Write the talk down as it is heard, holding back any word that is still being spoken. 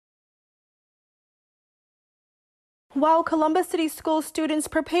While Columbus City School students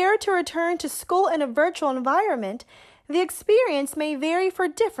prepare to return to school in a virtual environment, the experience may vary for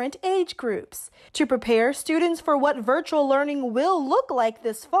different age groups. To prepare students for what virtual learning will look like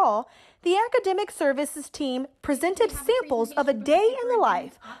this fall, the Academic Services team presented samples of a day in the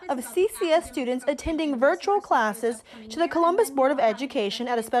life of CCS students attending virtual classes to the Columbus Board of Education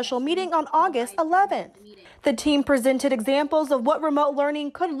at a special meeting on August 11th. The team presented examples of what remote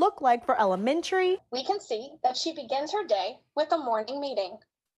learning could look like for elementary. We can see that she begins her day with a morning meeting.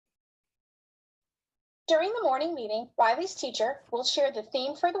 During the morning meeting, Riley's teacher will share the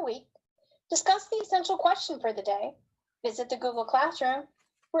theme for the week, discuss the essential question for the day, visit the Google Classroom,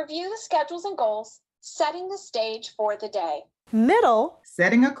 review the schedules and goals, setting the stage for the day. Middle,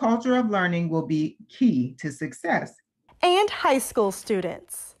 setting a culture of learning will be key to success. And high school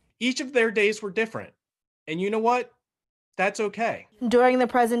students. Each of their days were different. And you know what? That's okay. During the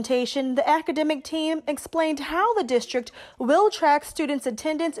presentation, the academic team explained how the district will track students'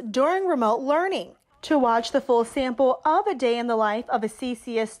 attendance during remote learning. To watch the full sample of a day in the life of a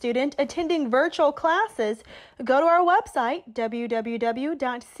CCS student attending virtual classes, go to our website, www.ccsoh.us,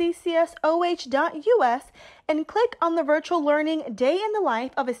 and click on the Virtual Learning Day in the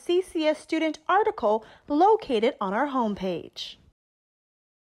Life of a CCS Student article located on our homepage.